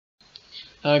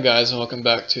Hi guys, and welcome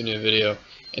back to a new video.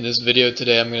 In this video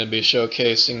today I'm going to be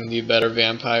showcasing the Better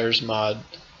Vampires mod.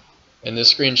 In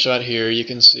this screenshot here you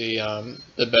can see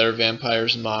the Better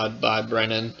Vampires mod by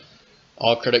Brennan.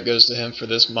 All credit goes to him for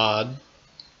this mod.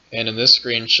 And in this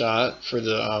screenshot for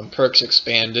the Perks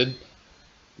Expanded,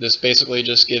 this basically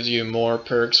just gives you more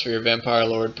perks for your Vampire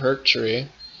Lord perk tree.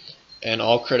 And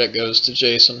all credit goes to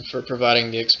Jason for providing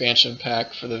the expansion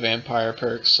pack for the Vampire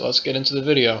perks. So let's get into the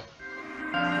video.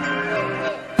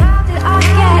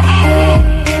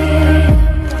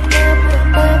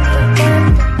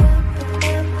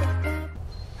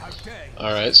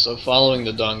 Alright, so following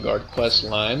the Dawnguard Quest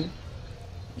line,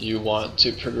 you want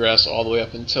to progress all the way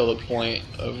up until the point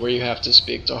of where you have to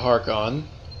speak to Harkon.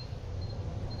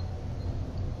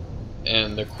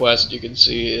 And the quest you can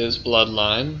see is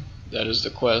Bloodline. That is the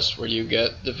quest where you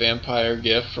get the vampire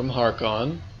gift from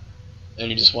Harkon. And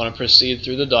you just want to proceed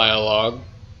through the dialogue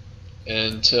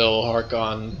until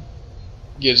Harkon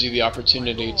gives you the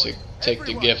opportunity to take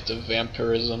the gift of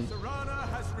vampirism.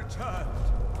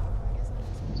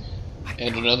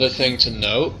 And another thing to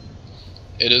note,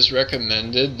 it is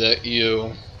recommended that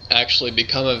you actually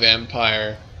become a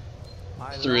vampire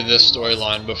through this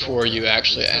storyline before you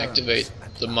actually activate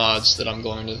the mods that I'm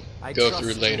going to go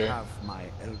through later.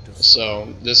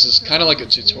 So this is kind of like a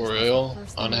tutorial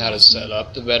on how to set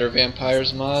up the Better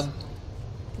Vampires mod,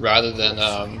 rather than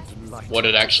what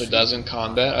it actually does in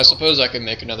combat. I suppose I could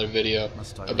make another video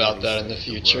about that in the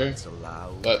future,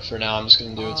 but for now I'm just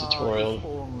going to do a tutorial. If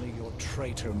only your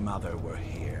traitor mother were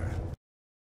here.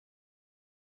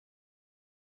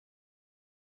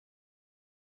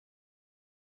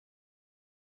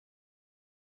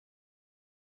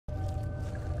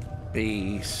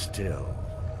 Be still.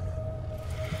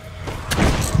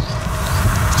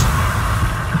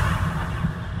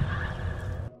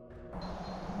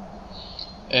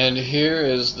 And here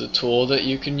is the tool that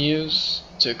you can use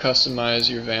to customize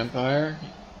your vampire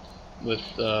with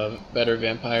the Better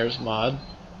Vampires mod.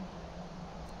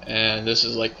 And this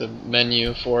is like the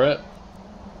menu for it.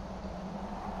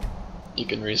 You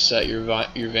can reset your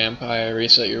vampire,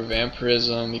 reset your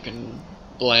vampirism. You can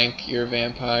blank your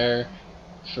vampire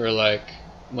for like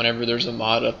whenever there's a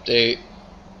mod update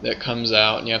that comes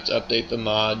out and you have to update the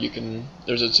mod.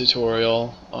 There's a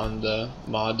tutorial on the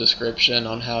mod description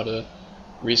on how to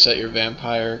reset your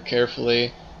vampire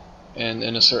carefully and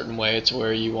in a certain way to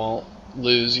where you won't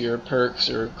lose your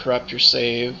perks or corrupt your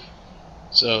save.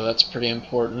 So that's pretty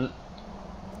important.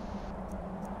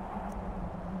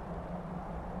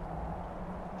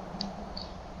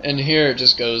 And here it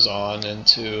just goes on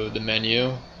into the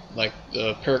menu, like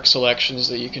the perk selections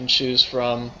that you can choose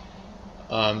from.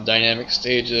 Dynamic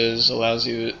stages allows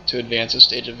you to advance a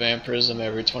stage of vampirism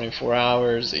every 24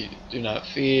 hours that you do not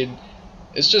feed.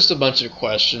 It's just a bunch of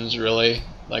questions, really.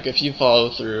 Like if you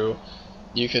follow through,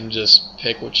 you can just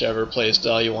pick whichever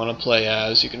playstyle you want to play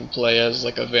as. You can play as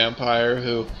like a vampire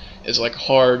who is like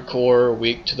hardcore,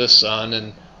 weak to the sun,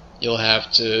 and you'll have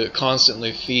to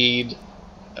constantly feed.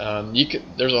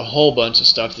 There's a whole bunch of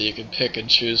stuff that you can pick and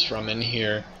choose from in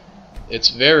here. It's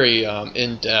very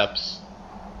in-depth,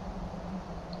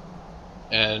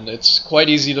 and it's quite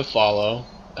easy to follow.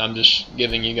 I'm just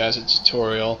giving you guys a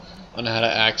tutorial on how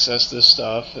to access this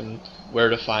stuff and where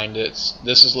to find it.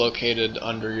 This is located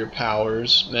under your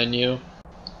powers menu,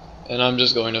 and I'm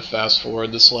just going to fast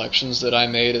forward the selections that I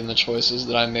made and the choices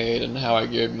that I made and how I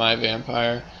geared my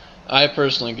vampire. I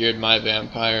personally geared my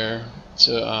vampire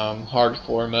to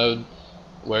hardcore mode,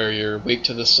 where you're weak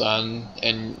to the sun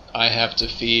and I have to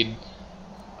feed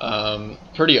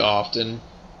pretty often.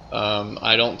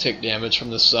 I don't take damage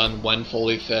from the sun when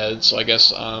fully fed, so I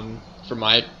guess for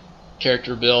my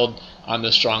character build, I'm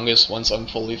the strongest once I'm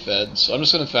fully fed. So I'm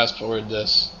just going to fast forward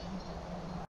this.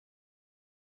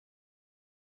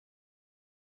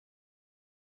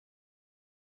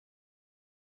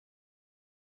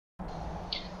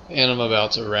 And I'm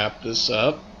about to wrap this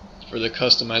up for the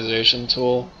customization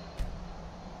tool.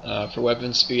 For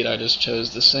weapon speed I just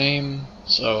chose the same,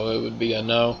 so it would be a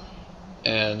no.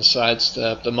 And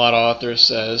sidestep, the mod author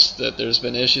says that there's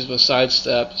been issues with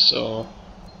sidestep, so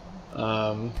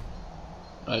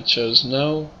I chose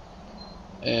no.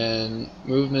 And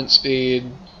movement speed,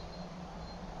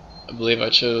 I believe I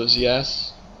chose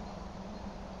yes.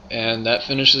 And that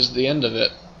finishes the end of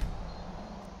it.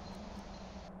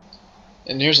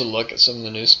 And here's a look at some of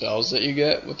the new spells that you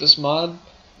get with this mod.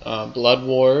 Blood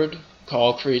Ward,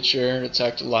 Call Creature,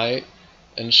 Detect Light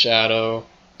and Shadow,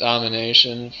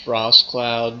 Domination, Frost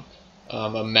Cloud,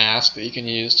 a mask that you can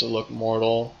use to look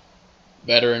mortal,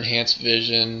 better enhanced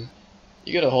vision.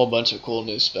 You get a whole bunch of cool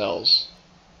new spells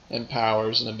and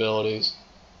powers and abilities.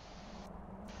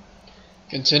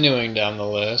 Continuing down the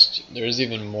list, there's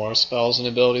even more spells and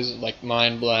abilities like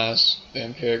Mind Blast,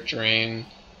 Vampiric Drain.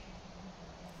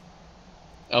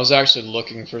 I was actually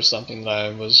looking for something that I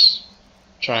was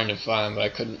trying to find, but I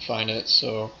couldn't find it,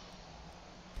 so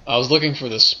I was looking for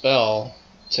the spell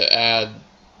to add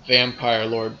Vampire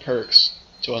Lord perks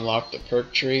to unlock the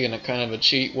perk tree in a kind of a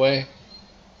cheat way.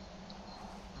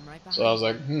 So I was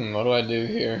like, what do I do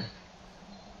here?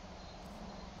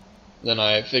 Then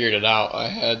I figured it out. I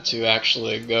had to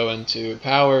actually go into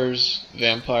powers,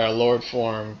 Vampire Lord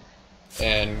form,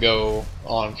 and go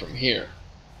on from here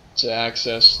to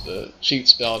access the cheat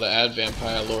spell to add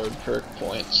Vampire Lord perk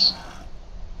points.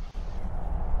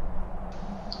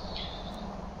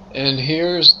 And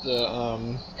here's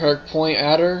the perk point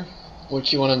adder.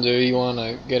 What you want to do, you want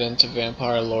to get into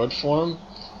Vampire Lord form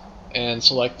and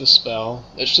select the spell.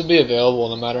 It should be available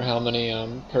no matter how many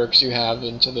perks you have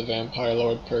into the Vampire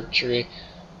Lord perk tree.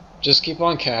 Just keep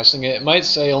on casting it. It might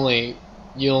say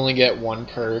you only get one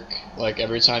perk, like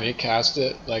every time you cast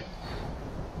it, like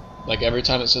every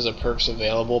time it says a perk's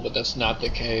available, but that's not the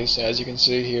case. As you can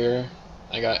see here,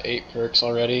 I got 8 perks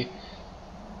already.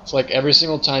 It's like every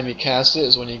single time you cast it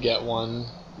is when you get one.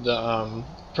 The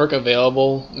perk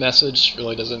available message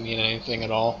really doesn't mean anything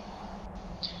at all.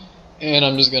 And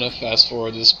I'm just gonna fast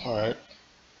forward this part.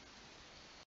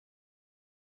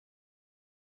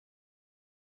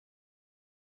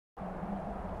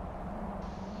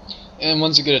 And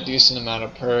once you get a decent amount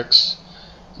of perks,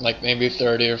 like maybe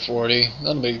 30 or 40,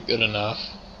 that'll be good enough.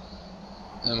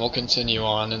 And we'll continue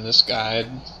on in this guide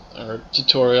or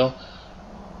tutorial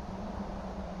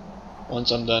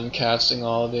once I'm done casting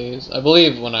all of these. I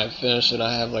believe when I finish it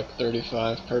I have like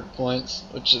 35 perk points,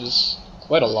 which is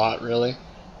quite a lot really.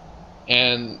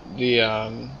 And the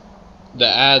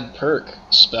add perk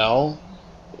spell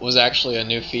was actually a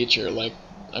new feature, like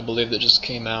I believe that just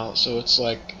came out, so it's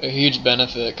like a huge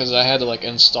benefit because I had to like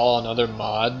install another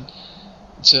mod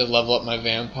to level up my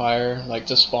vampire, like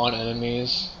to spawn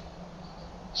enemies.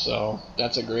 So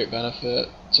that's a great benefit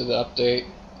to the update,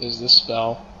 is this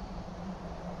spell.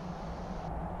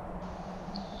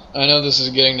 I know this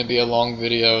is getting to be a long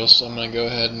video, so I'm going to go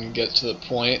ahead and get to the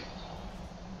point.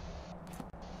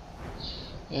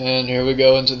 And here we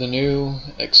go into the new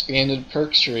expanded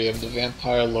perk tree of the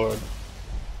Vampire Lord.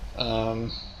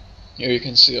 Here you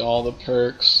can see all the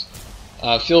perks.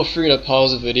 Feel free to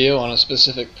pause the video on a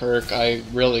specific perk. I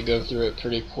really go through it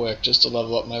pretty quick just to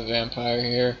level up my vampire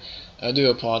here. I do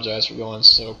apologize for going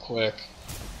so quick.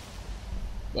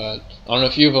 But on a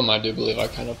few of them I do believe I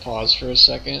kind of paused for a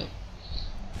second.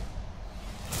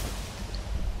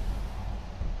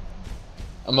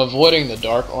 I'm avoiding the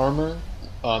dark armor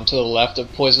to the left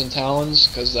of Poison Talons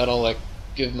because that'll like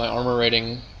give my armor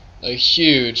rating a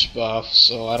huge buff,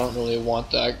 so I don't really want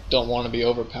that. I don't want to be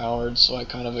overpowered, so I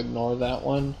kind of ignore that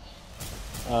one.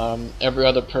 Every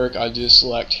other perk I do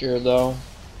select here though.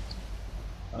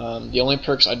 The only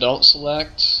perks I don't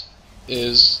select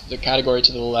is the category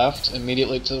to the left,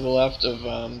 immediately to the left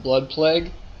of Blood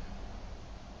Plague.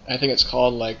 I think it's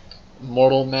called like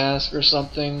Mortal Mask or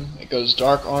something. It goes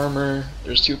Dark Armor,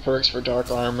 there's 2 perks for Dark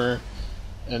Armor,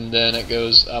 and then it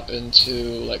goes up into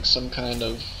like some kind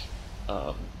of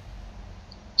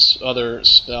other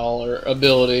spell or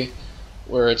ability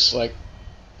where it's like,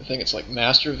 I think it's like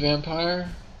Master Vampire?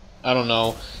 I don't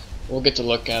know. We'll get to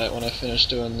look at it when I finish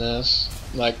doing this.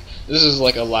 Like, this is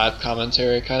like a live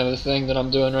commentary kind of a thing that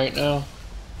I'm doing right now.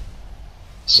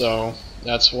 So,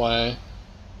 that's why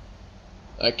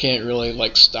I can't really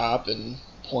like stop and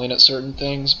point at certain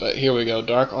things, but here we go.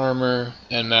 Dark Armor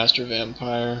and Master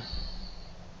Vampire.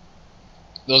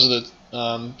 Those are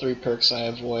the 3 perks I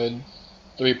avoid.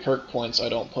 3 perk points I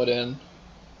don't put in.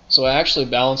 So I actually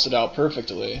balanced it out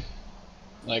perfectly.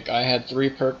 Like, I had 3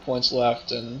 perk points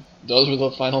left, and those were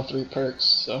the final 3 perks,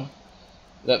 so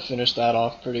that finished that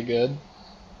off pretty good.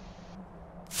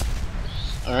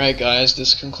 Alright guys,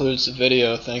 this concludes the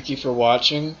video. Thank you for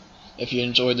watching. If you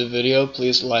enjoyed the video,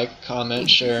 please like, comment,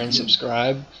 share, and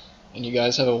subscribe. And you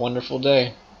guys have a wonderful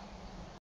day.